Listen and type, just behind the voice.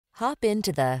Hop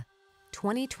into the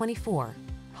 2024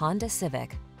 Honda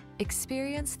Civic.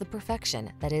 Experience the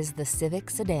perfection that is the Civic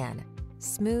Sedan.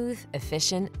 Smooth,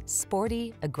 efficient,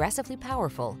 sporty, aggressively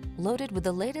powerful, loaded with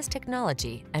the latest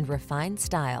technology and refined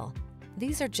style.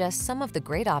 These are just some of the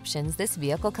great options this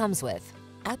vehicle comes with: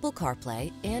 Apple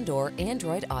CarPlay and/or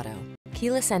Android Auto,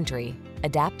 keyless entry,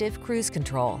 adaptive cruise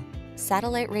control,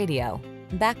 satellite radio,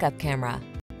 backup camera,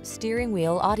 steering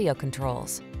wheel audio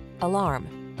controls, alarm,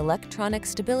 electronic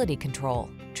stability control,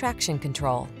 traction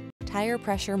control, tire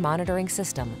pressure monitoring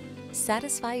system.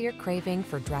 Satisfy your craving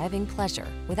for driving pleasure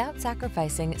without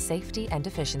sacrificing safety and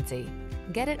efficiency.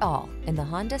 Get it all in the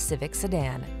Honda Civic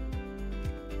Sedan.